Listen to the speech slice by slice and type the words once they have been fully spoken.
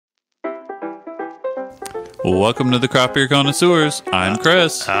Welcome to the Craft Beer Connoisseurs. I'm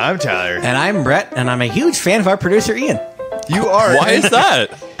Chris. I'm Tyler. And I'm Brett, and I'm a huge fan of our producer, Ian. You are. Why is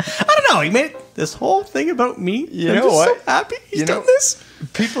that? I don't know. He made this whole thing about me. You I'm know just what? so happy he's done this.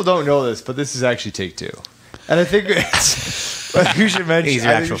 People don't know this, but this is actually take two. And I think it's, you should mention. He's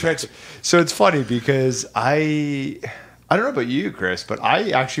your actual So it's funny because I don't know about you, Chris, but I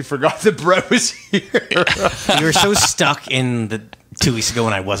actually forgot that Brett was here. You were so stuck in the 2 weeks ago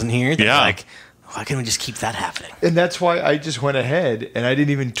when I wasn't here. That Yeah. Like, why can't we just keep that happening? And that's why I just went ahead and I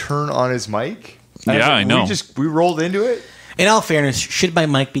didn't even turn on his mic. And Yeah, I know. We rolled into it. In all fairness, should my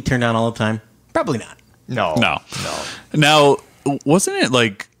mic be turned on all the time? Probably not. No. Now, wasn't it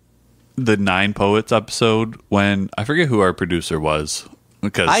like the Nine Poets episode when I forget who our producer was?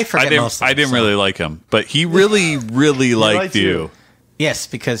 Because I forget most of them, I didn't so. really like him, but he really liked liked you. you. Yes,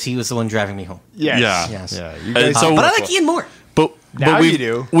 because he was the one driving me home. Yes. Yeah. Yes. Yeah. You guys, So- But I like Ian more. But Now we've, you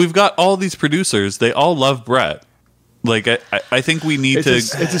do. We've got all these producers. They all love Brett. Like I think we need it's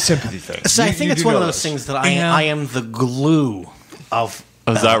to. a sympathy thing. So I You- think you it's do one of know those this. things that Yeah. I am the glue of,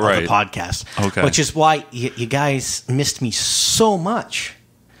 Is that of right? the podcast. Okay. Which is why you guys missed me so much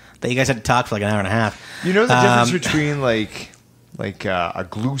that you guys had to talk for like an hour and a half. You know the difference between like a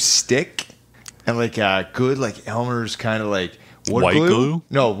glue stick and like a good like Elmer's kind of like wood White glue?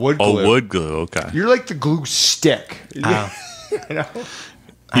 No, wood Oh, glue. wood glue. Okay. You're like the glue stick. You know?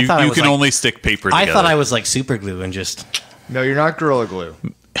 You thought I was can like- only stick paper together. I thought I was like super glue and just, No, you're not Gorilla Glue.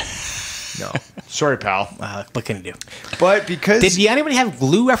 No. Sorry, pal. what can you do? But because Did anybody have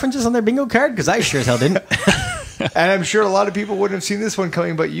glue references on their bingo card? Because I sure as hell didn't. and I'm sure a lot of people wouldn't have seen this one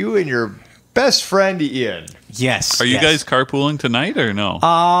coming, but you and your best friend Ian. Yes. Are you yes. guys carpooling tonight or no?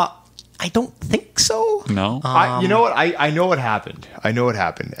 I don't think so. No. You know what? I know what happened. I know what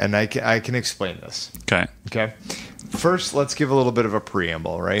happened, and I can explain this. Okay. Okay. First, let's give a little bit of a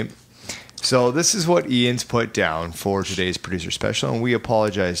preamble, right? So this is what Ian's put down for today's producer special, and we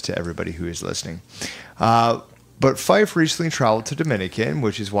apologize to everybody who is listening. But Fife recently traveled to Dominican,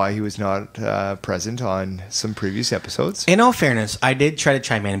 which is why he was not present on some previous episodes. In all fairness, I did try to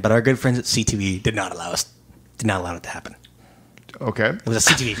chime in, but our good friends at CTV did not allow it to happen. Okay. It was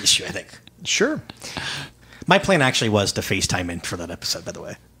a CTV issue, I think. Sure. My plan actually was to FaceTime in for that episode, by the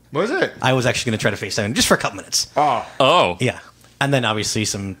way. Was it? I was actually going to try to FaceTime in just for a couple minutes. Oh. Yeah. And then obviously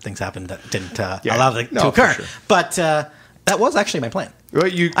some things happened that didn't Yeah. allow it No, to occur. for sure. But that was actually my plan. Well, I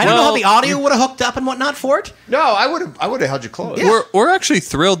don't know how the audio would have hooked up and whatnot for it. No, I would have held you close. Yeah. We're actually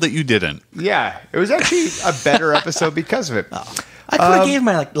thrilled that you didn't. Yeah, it was actually a better episode because of it. I could have gave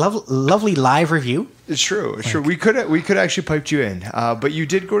my like lovely live review. It's true. It's true. We could actually piped you in, but you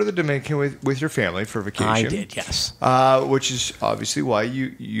did go to the Dominican with your family for vacation. I did, yes. Which is obviously why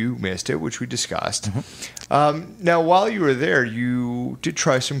you missed it, which we discussed. Mm-hmm. Now, while you were there, you did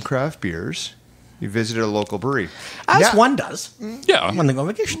try some craft beers. You visited a local brewery. As Now- one does Yeah. when they go on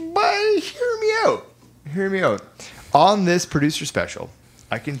vacation. But hear me out. Hear me out. On this producer special,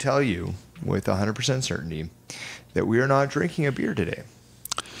 I can tell you with 100% certainty that we are not drinking a beer today.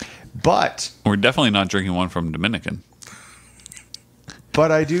 But We're definitely not drinking one from Dominican.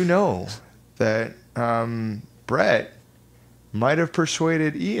 I do know that Brett might have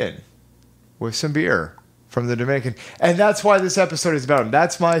persuaded Ian with some beer from the Dominican. And that's why this episode is about him.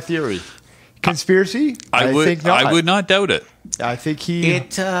 That's my theory. Conspiracy? I think not. would not doubt it. I think he...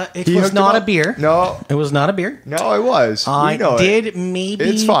 It he was hooked not him a up. beer. No. It was not a beer. No, it was. I we know did it. maybe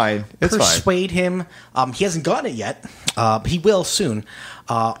It's fine. It's fine. persuade him. He hasn't gotten it yet. He will soon.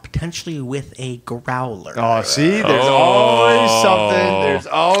 Potentially with a growler. Oh, see? There's always something. There's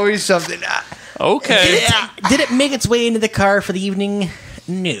always something. Okay. Did it make its way into the car for the evening?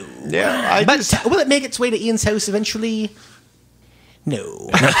 No. Yeah, But will it make its way to Ian's house eventually? No.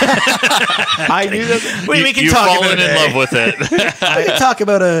 I knew that. we can You've talk fallen about in it. love with it. We can talk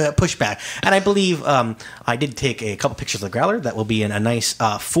about a pushback. And I believe I did take a couple pictures of the growler that will be in a nice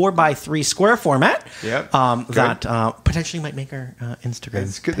 4x3 square format. Yep. That potentially might make our Instagram.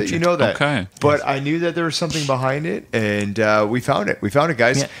 It's good that you know that. Okay. But I knew that there was something behind it, and we found it. We found it,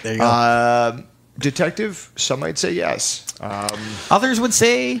 guys. Yeah, there you go. Detective, some might say yes. Others would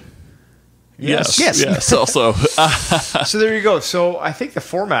say Yes. Yes. Yes. Also. So there you go. So I think the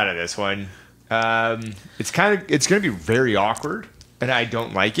format of this one, it's going to be very awkward, and I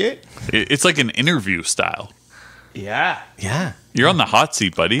don't like it. It's like an interview style. Yeah. Yeah. You're on the hot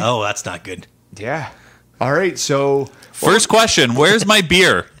seat, buddy. Oh, that's not good. Yeah. All right. So First question: where's my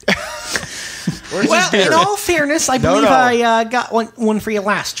beer? where's Well, this beer? in all fairness, I believe I got one for you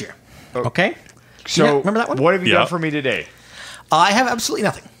last year. Okay? So Yeah, remember that one? What have you Yeah. got for me today? I have absolutely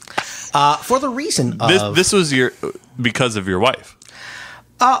nothing. For the reason of... This was because of your wife.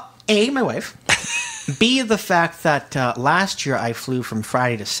 A, my wife. B, the fact that last year I flew from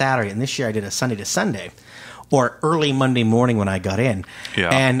Friday to Saturday, and this year I did a Sunday to Sunday, or early Monday morning when I got in. Yeah.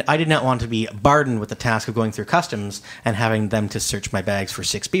 And I did not want to be burdened with the task of going through customs and having them to search my bags for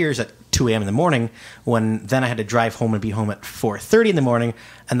 6 beers at 2 a.m. in the morning, when then I had to drive home and be home at 4:30 in the morning,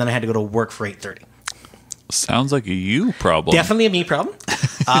 and then I had to go to work for 8:30. Sounds like a you problem. Definitely a me problem.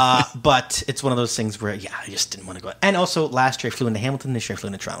 But it's one of those things where, I just didn't want to go. And also, last year I flew into Hamilton, this year I flew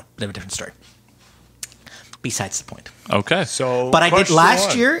into Toronto. Bit of a different story. Besides the point. Okay. But I did question last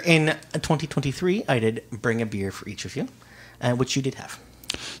one. year in 2023. I did bring a beer for each of you, which you did have.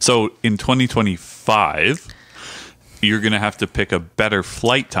 So in 2025, you're going to have to pick a better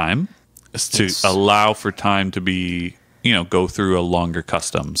flight time to Yes. allow for time to be, go through a longer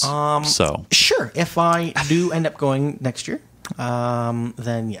customs. So Sure, if I do end up going next year,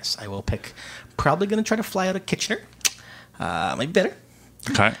 then yes, I will pick. Probably going to try to fly out of Kitchener. Maybe better.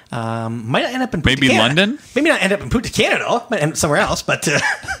 okay. Might not end up in Maybe Punta Cana. London? Maybe not end up in Punta Cana at all. Might end up somewhere else, but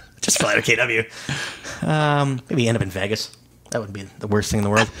just fly out of KW. Maybe end up in Vegas. That would be the worst thing in the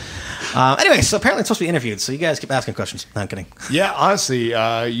world. Anyway, so apparently it's supposed to be interviewed, so you guys keep asking questions. No, I'm kidding. Yeah, honestly,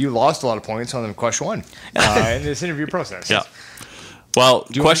 you lost a lot of points on the question one in this interview process. Yeah. Well,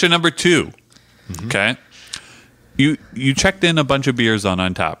 you question number 2. Okay. You checked in a bunch of beers on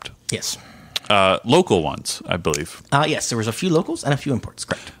Untapped. Yes. Local ones, I believe. Yes, there was a few locals and a few imports,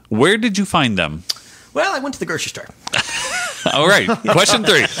 correct. Where did you find them? Well, I went to the grocery store. All right. Question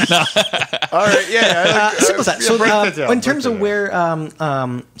 3. No. All right, Simple as that. So, break that down, in terms break of that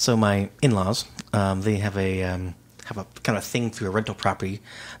where, so my in-laws, they have a kind of a thing through a rental property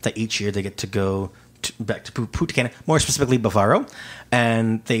that each year they get to go back to Punta Cana, more specifically Bavaro,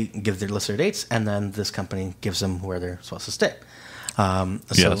 and they give their list of their dates, and then this company gives them where they're supposed to stay. So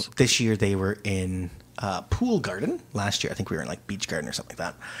Yes. this year they were in Pool Garden. Last year I think we were in like Beach Garden or something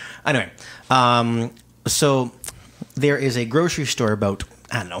like that. Anyway, so there is a grocery store about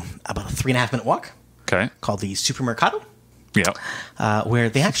a 3.5 minute walk Okay. called the Supermercado, Yeah. where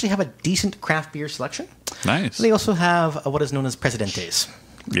they actually have a decent craft beer selection. Nice. They also have what is known as Presidentes.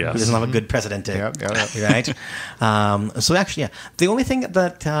 Yes. Who doesn't have a good Presidente? Yeah. Right? So actually, the only thing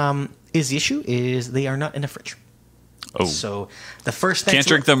that is the issue is they are not in a fridge. Oh. So the first night Can't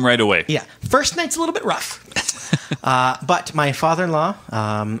drink them right away. Yeah, first night's a little bit rough. But my father-in-law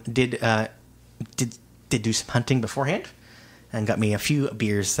did do some hunting beforehand and got me a few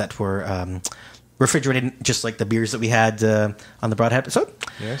beers that were refrigerated, just like the beers that we had on the Broadhead episode.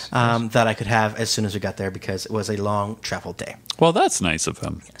 Yes, That I could have as soon as we got there because it was a long travel day. Well, that's nice of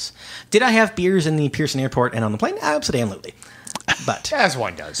him. Yes. Did I have beers in the Pearson Airport and on the plane? Absolutely. But As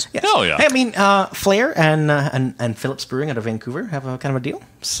one does. yes. Oh, yeah. I mean, Flair and Phillips Brewing out of Vancouver have a kind of a deal.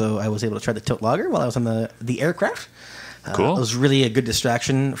 So I was able to try the Tilt Lager while I was on the aircraft. Cool. It was really a good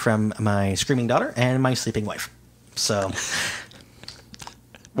distraction from my screaming daughter and my sleeping wife. So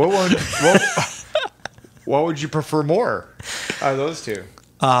What would you prefer more out of those two?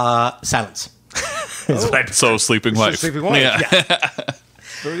 silence. Is what I prefer. So sleeping wife. Sleeping wife. Yeah.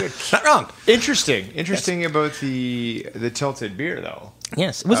 Very good. Not wrong. Interesting about the tilted beer, though.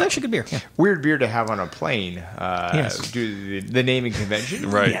 Yes, it was actually good beer. Yeah. Weird beer to have on a plane. Yes. Due to the naming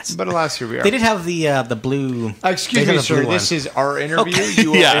convention. Right. Yes. But alas, here we are. They did have the blue. Excuse they me, had the sir. blue This one. is our interview. Okay.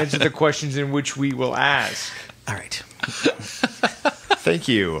 You will Yeah. answer the questions in which we will ask. All right. Thank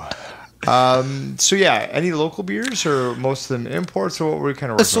you. So yeah, any local beers or most of them imports, or what were we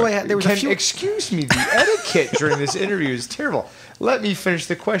kind of working So with? there was a few. Excuse me, the etiquette during this interview is terrible. Let me finish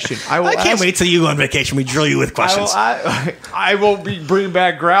the question. I can't wait till you go on vacation. We drill you with questions. I won't be bringing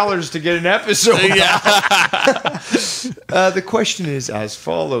back growlers to get an episode. The question is as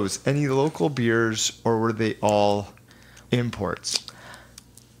follows: any local beers, or were they all imports?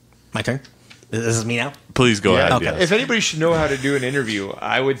 My turn. This is me now. Please go ahead. Okay. Yes. If anybody should know how to do an interview,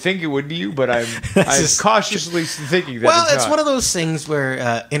 I would think it would be you, but I'm is- cautiously thinking that Well, it's it's one of those things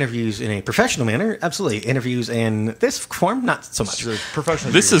where interviews in a professional manner, absolutely. Interviews in this form, not so much.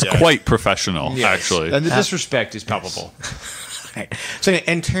 professional. This is quite professional, Yes. actually. And the disrespect is palpable. Right. So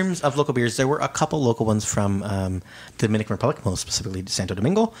in terms of local beers, there were a couple local ones from the Dominican Republic, most specifically Santo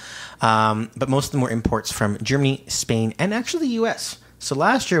Domingo. But most of them were imports from Germany, Spain, and actually the U.S. So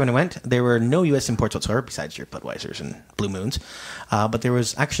last year when I went, there were no U.S. imports whatsoever, besides your Budweisers and Blue Moons. But there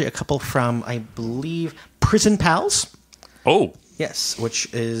was actually a couple from, I believe, Prison Pals. Oh, Yes,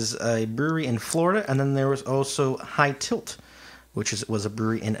 which is a brewery in Florida. And then there was also High Tilt, which was a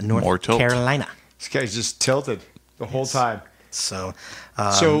brewery in More North tilt. Carolina. This guy's just tilted the whole time. So,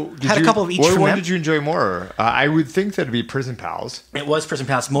 Did had you, a couple of each what from one them. did you enjoy more? I would think that'd be Prison Pals. It was Prison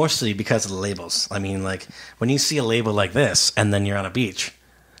Pals mostly because of the labels. I mean, like, when you see a label like this and then you're on a beach,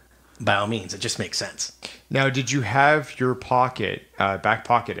 by all means. It just makes sense. Now, did you have your back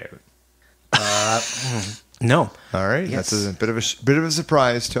pocket out? No. All right, Yes. that's a bit of a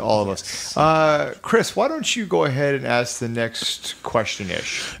surprise to all of us. Chris, why don't you go ahead and ask the next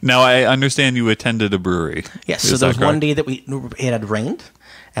question-ish? Now, I understand you attended a brewery. Yes. Is So there was that one correct? day that it had rained,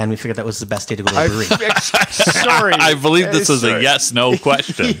 and we figured that was the best day to go to a brewery. Sorry. I believe this is a Sorry. yes/no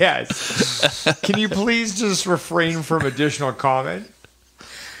question. Yes. Can you please just refrain from additional comment? Is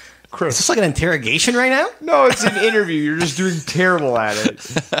Chris. this like an interrogation right now? No, it's an interview. You're just doing terrible at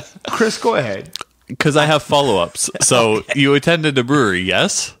it. Chris, go ahead. Because I have follow-ups. So you attended a brewery,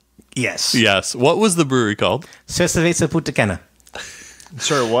 yes? Yes. Yes. What was the brewery called? Cerveza Putacana.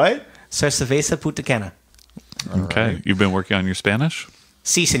 Sorry, what? Cerveza Putacana. Okay. You've been working on your Spanish?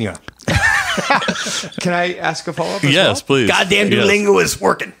 Si, senor. Can I ask a follow-up? Yes, please. Goddamn Yes. Duolingo is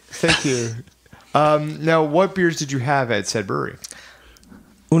working. Thank you. Now, what beers did you have at said brewery?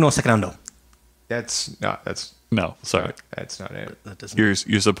 Uno segundo. That's No, sorry. not it. That doesn't.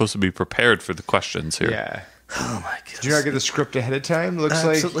 You're supposed to be prepared for the questions here. Yeah. Oh my god. Did you not get the script ahead of time? Looks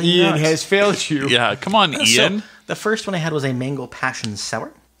Absolutely like Ian not. has failed you. Yeah, come on, Ian. So, the first one I had was a mango passion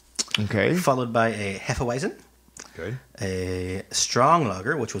sour, Okay. followed by a Hefeweizen, Good. a strong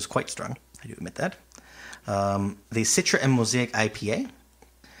lager, which was quite strong. I do admit that. The Citra and Mosaic IPA,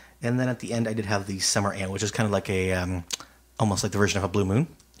 and then at the end I did have the Summer Ale, which is kind of like a almost like the version of a Blue Moon.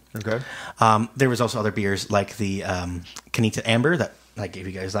 Okay. There was also other beers like the Canita Amber that I gave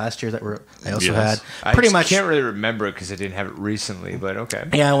you guys last year that I also Yes. had. Pretty much. can't really remember it because I didn't have it recently, but okay.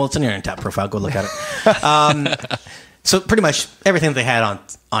 Yeah, well, it's in your tap profile. Go look at it. So pretty much everything that they had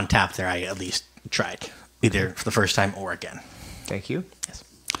on tap there, I at least tried either for the first time or again. Thank you. Yes.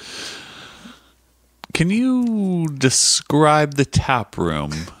 Can you describe the tap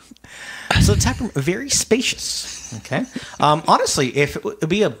room? So the tap room, very spacious. Okay. Honestly, if it would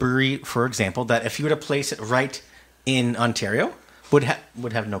be a brewery, for example, that if you were to place it right in Ontario, would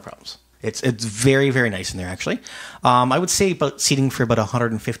have no problems. It's very, very nice in there, actually. I would say about seating for about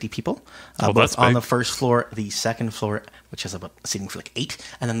 150 people, Oh, both that's on big. the first floor, the second floor, which has about seating for like 8,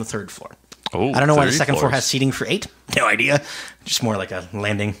 and then the third floor. Oh, I don't know why the 3 second floor floors. has seating for 8. No idea. Just more like a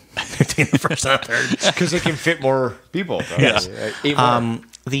landing between the first and the third. Because it can fit more people. Though. Yes. 8 more.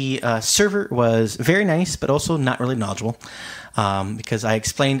 The server was very nice, but also not really knowledgeable, because I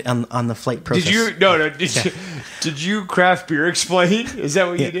explained on the flight process. Did you? No. Did you craft beer explain? Is that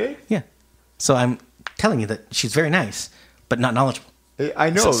what you did? Yeah. So I'm telling you that she's very nice, but not knowledgeable. I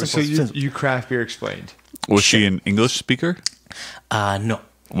know. So So simple. you craft beer explained. Was she an English speaker? No.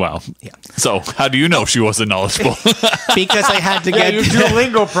 Wow. Yeah. So how do you know she wasn't knowledgeable? Because I had to Yeah, get your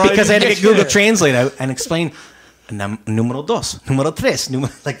Duolingo probably because I had to didn't get Google you. Translate out and explain número dos, número tres,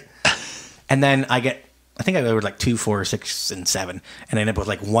 like, and then I think I ordered like 2, 4, 6, and 7, and I ended up with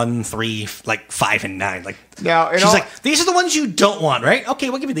like 1, 3, like 5 and 9. Like Now, she's like, these are the ones you don't want, right? Okay,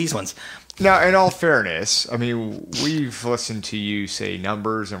 we'll give you these ones. Now, in all fairness, I mean, we've listened to you say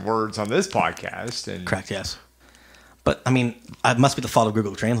numbers and words on this podcast, and Correct, yes. But I mean, it must be the fault of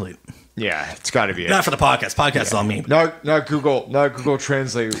Google Translate. yeah, it's got to be it. Not for the podcast. Podcast is on me. Not Google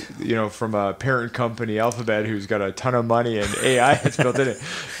Translate, from a parent company, Alphabet, who's got a ton of money and AI that's built in it.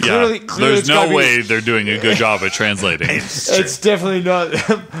 Clearly There's it's gotta no be- way they're doing a good job at translating. It's definitely not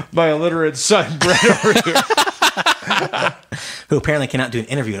my illiterate son, Brett, over here. Who apparently cannot do an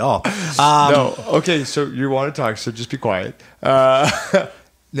interview at all. No, okay, so you want to talk, so just be quiet.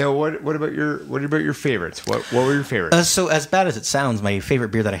 Now, what about your favorites? What were your favorites? So as bad as it sounds, my favorite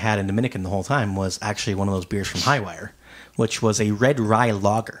beer that I had in Dominican the whole time was actually one of those beers from Highwire, which was a red rye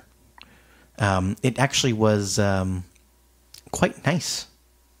lager. It actually was quite nice.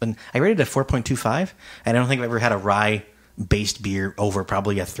 And I rated it a 4.25, and I don't think I've ever had a rye-based beer over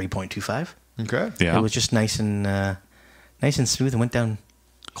probably a 3.25. Okay. Yeah. It was just nice and smooth and went down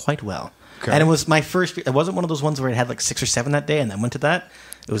quite well. Okay. And it was my first beer. It wasn't one of those ones where I had like 6 or 7 that day and then went to that.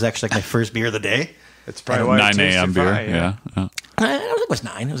 It was actually like my first beer of the day. That's probably why it 9 tasted a.m. beer. fine, Yeah. I don't think it was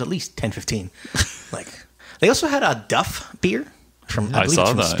 9. It was at least 10, 15. Like they also had a Duff beer from I believe saw it's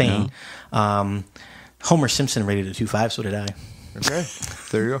from that, Spain. Homer Simpson rated a 2.5. So did I. Okay,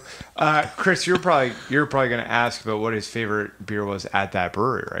 there you go. Chris, you're probably going to ask about what his favorite beer was at that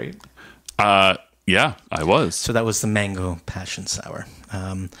brewery, right? Yeah, I was. So that was the Mango Passion Sour.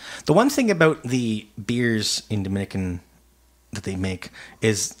 The one thing about the beers in Dominican that they make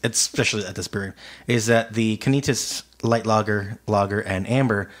is, especially at this brewery, is that the Canitas Light Lager, and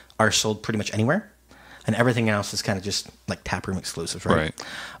Amber are sold pretty much anywhere. and everything else is kind of just like taproom exclusive, right?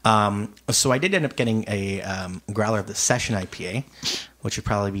 So I did end up getting a growler of the Session IPA, which would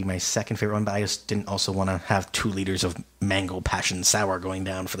probably be my second favorite one, but I just didn't also want to have 2 liters of mango passion sour going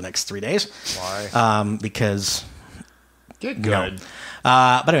down for the next 3 days. Why? Because... Get good.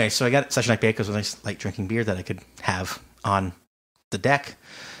 But anyway, so I got Session IPA because it was nice, like drinking beer that I could have on the deck,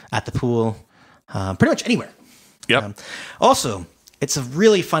 at the pool, pretty much anywhere. Yep. Also, it's a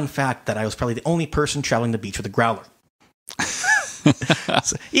really fun fact that I was probably the only person traveling the beach with a growler.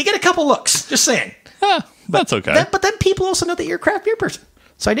 So you get a couple looks, just saying. That's okay. But then people also know that you're a craft beer person.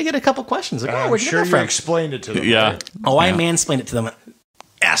 So I did get a couple questions. Like, I'm where'd you sure get that you from? explained it to them. Yeah. Right? Oh, I mansplained it to them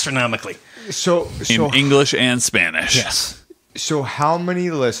astronomically. So In English and Spanish. Yes. So how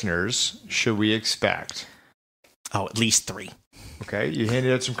many listeners should we expect? Oh, at least 3. Okay, you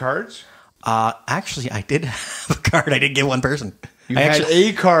handed out some cards? Actually, I did have a card. I did give one person. You had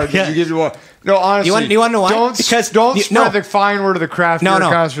a card that you give to one. No, honestly. You want to know why? Don't spread the fine word of the craft beer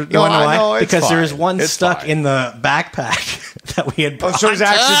connoisseur. You want to know why? know, because fine. there was one It's stuck fine. in the backpack that we had brought. Oh, so it was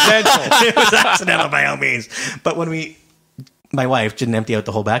accidental. It was accidental by all means. But when my wife didn't empty out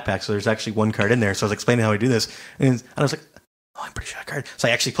the whole backpack, so there's actually one card in there. So I was explaining how I do this. And I was like, oh, I'm pretty sure I card. So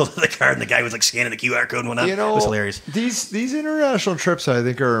I actually pulled out the card, and the guy was like scanning the QR code and whatnot. You know, it was hilarious. These international trips, I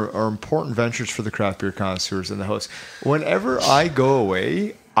think, are important ventures for the craft beer connoisseurs and the hosts. Whenever I go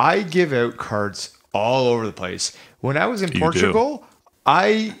away, I give out cards all over the place. When I was in Portugal,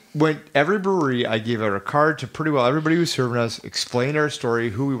 I went every brewery. I gave out a card to pretty well everybody who was serving us, explained our story,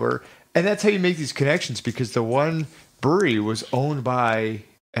 who we were, and that's how you make these connections. Because the one brewery was owned by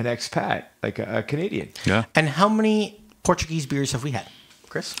an expat, like a Canadian. Yeah. And how many Portuguese beers have we had,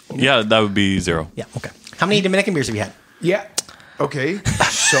 Chris? Yeah, that would be 0. Yeah, okay. How many Dominican beers have you had? Yeah. Okay.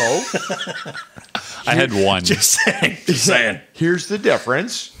 So I had 1. Just saying. here's the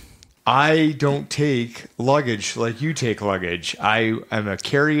difference. I don't take luggage like you take luggage. I am a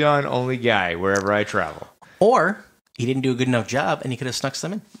carry-on only guy wherever I travel. Or he didn't do a good enough job, and he could have snuck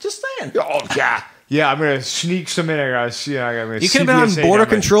some in. Just saying. Oh yeah, yeah. I'm gonna sneak some in. I gotta see. You could have been on border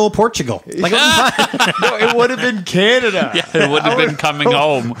control, Portugal. Like, No, it would have been Canada. Yeah, it would have been coming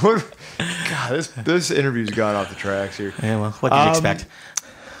home. God, this interview's gone off the tracks here. yeah, well, what did you expect?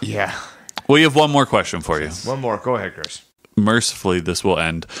 Yeah. We have one more question for you. One more. Go ahead, Chris. Mercifully, this will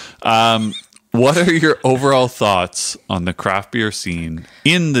end. What are your overall thoughts on the craft beer scene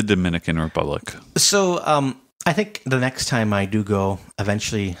in the Dominican Republic? So, I think the next time I do go,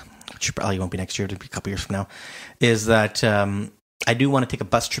 eventually, which probably won't be next year, it'll be a couple years from now, is that I do want to take a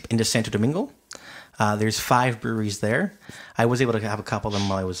bus trip into Santo Domingo. There's 5 breweries there. I was able to have a couple of them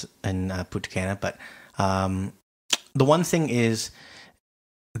while I was in Punta Cana, but the one thing is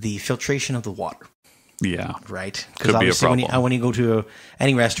the filtration of the water. Yeah. Right? Could be a problem. when you go to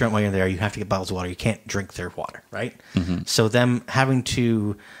any restaurant while you're there, you have to get bottles of water. You can't drink their water, right? Mm-hmm. So them having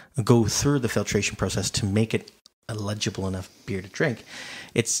to go through the filtration process to make it a legible enough beer to drink,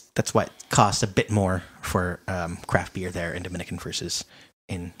 that's why it costs a bit more for craft beer there in Dominican versus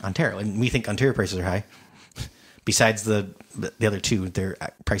in Ontario. And we think Ontario prices are high. Besides the other two, their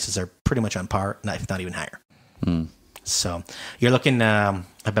prices are pretty much on par, if not even higher. Mm. So you're looking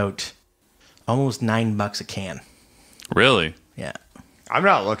about almost $9 a can. Really? Yeah. I'm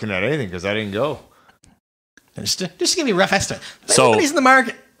not looking at anything because I didn't go. Just to give you a rough estimate. So- Everybody's in the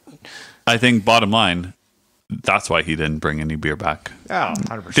market. I think bottom line, that's why he didn't bring any beer back. Oh,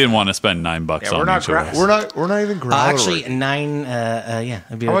 100%. Didn't want to spend $9 Yeah, on we're not. each of us. We're not even growler. Actually, 9. Yeah.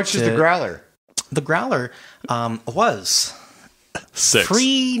 It'd be how much is the growler? The growler was $6.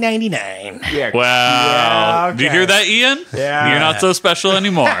 $3.99. Yeah. Wow. Yeah, okay. Do you hear that, Ian? Yeah. You're not so special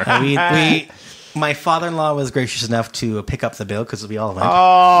anymore. My father-in-law was gracious enough to pick up the bill because we all went.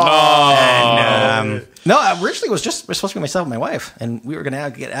 Oh. And, no, originally it was supposed to be myself and my wife, and we were going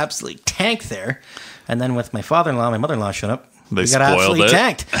to get absolutely tanked there. And then with my father-in-law, my mother-in-law showed up. They we got spoiled absolutely it.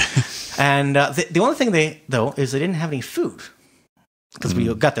 tanked. And the only thing is they didn't have any food because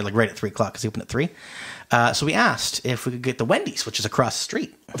we got there like right at 3:00 because they opened at 3. So we asked if we could get the Wendy's, which is across the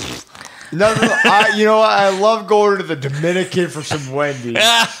street. No. You know what? I love going to the Dominican for some Wendy's.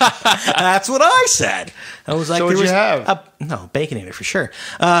 That's what I said. I was like, So what'd you have? No, Baconator for sure.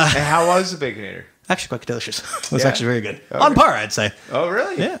 And how was the Baconator? Actually, quite delicious. It was Yeah? actually very good. Okay. On par, I'd say. Oh,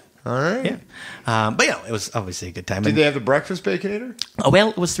 really? Yeah. All right. Yeah. But it was obviously a good time. Did they have the breakfast Baconator?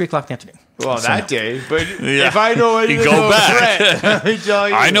 Well, it was 3:00 in the afternoon. Well, So, that no. day. But Yeah. if I know You anything go about back. Brett, let me tell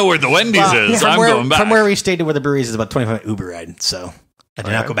you. I know where the Wendy's is. From I'm where, going back. From where we stayed to where the breweries is about 25-minute Uber ride. So I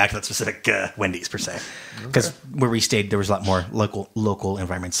did not Okay. go back to that specific Wendy's per se. Because where we stayed, there was a lot more local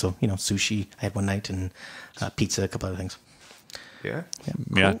environments. So, sushi I had one night and pizza, a couple other things. Yeah.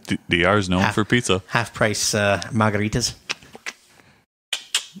 Yeah, DR is known for pizza. Half price margaritas.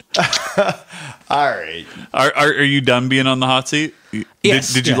 All right. Are you done being on the hot seat?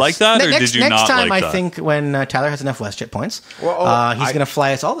 Yes, Did you yes. like that, or did you not Next time, like that? I think when Tyler has enough WestJet points, Well, he's going to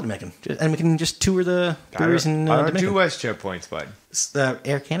fly us all to Dominican, and we can just tour the breweries in I don't Dominican. do WestJet points, bud.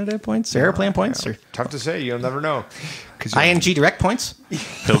 Air Canada points, airplane points, or Tough to say. You'll never know. ING direct points.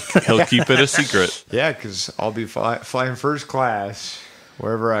 He'll keep it a secret. Yeah, because I'll be flying first class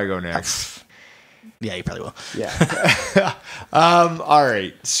wherever I go next. Yeah, you probably will. Yeah. All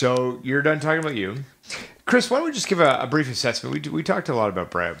right. So you're done talking about you. Chris, why don't we just give a brief assessment? We talked a lot about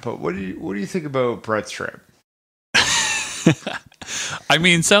Brett, but what do you think about Brett's trip? I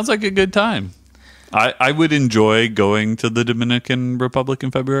mean, sounds like a good time. I would enjoy going to the Dominican Republic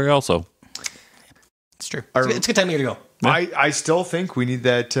in February also. It's true. It's a good time of year to go. I still think we need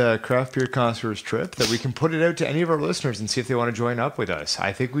that craft beer connoisseurs trip, that we can put it out to any of our listeners and see if they want to join up with us.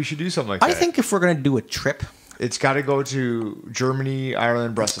 I think we should do something like that. I think if we're going to do a trip, it's got to go to Germany,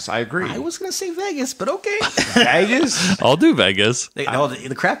 Ireland, Brussels. I agree. I was going to say Vegas, but okay. Vegas? I'll do Vegas.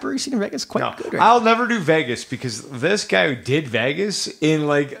 The craft brewery scene in Vegas is quite good. Right? I'll never do Vegas because this guy did Vegas in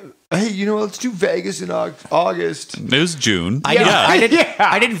hey, let's do Vegas in August. It was June.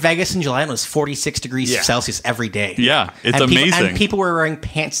 I did Vegas in July and it was 46 degrees Celsius every day. Yeah, it's and amazing. And people were wearing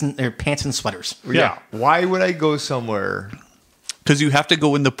pants and sweaters. Yeah. Why would I go somewhere? Because you have to go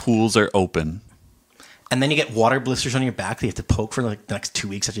when the pools are open. And then you get water blisters on your back that you have to poke for the next 2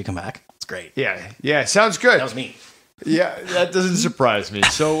 weeks after you come back. It's great. Yeah, sounds good. That was me. Yeah, that doesn't surprise me.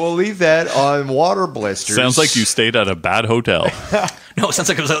 So we'll leave that on water blisters. Sounds like you stayed at a bad hotel. No, it sounds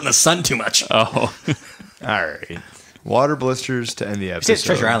like I was out in the sun too much. Oh. All right. Water blisters to end the We episode.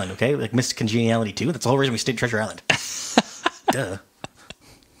 stayed at Treasure Island, okay? Like Missed Congeniality 2. That's the whole reason we stayed at Treasure Island. Duh.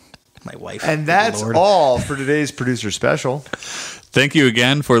 My wife. And that's all for today's producer special. Thank you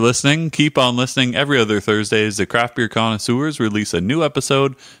again for listening. Keep on listening. Every other Thursdays, the Craft Beer Connoisseurs release a new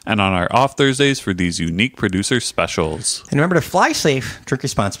episode, and on our off Thursdays for these unique producer specials. And remember to fly safe, drink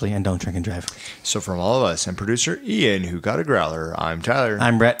responsibly, and don't drink and drive. So from all of us and producer Ian, who got a growler, I'm Tyler.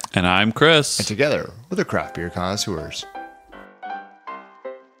 I'm Brett. And I'm Chris. And together, we're the Craft Beer Connoisseurs.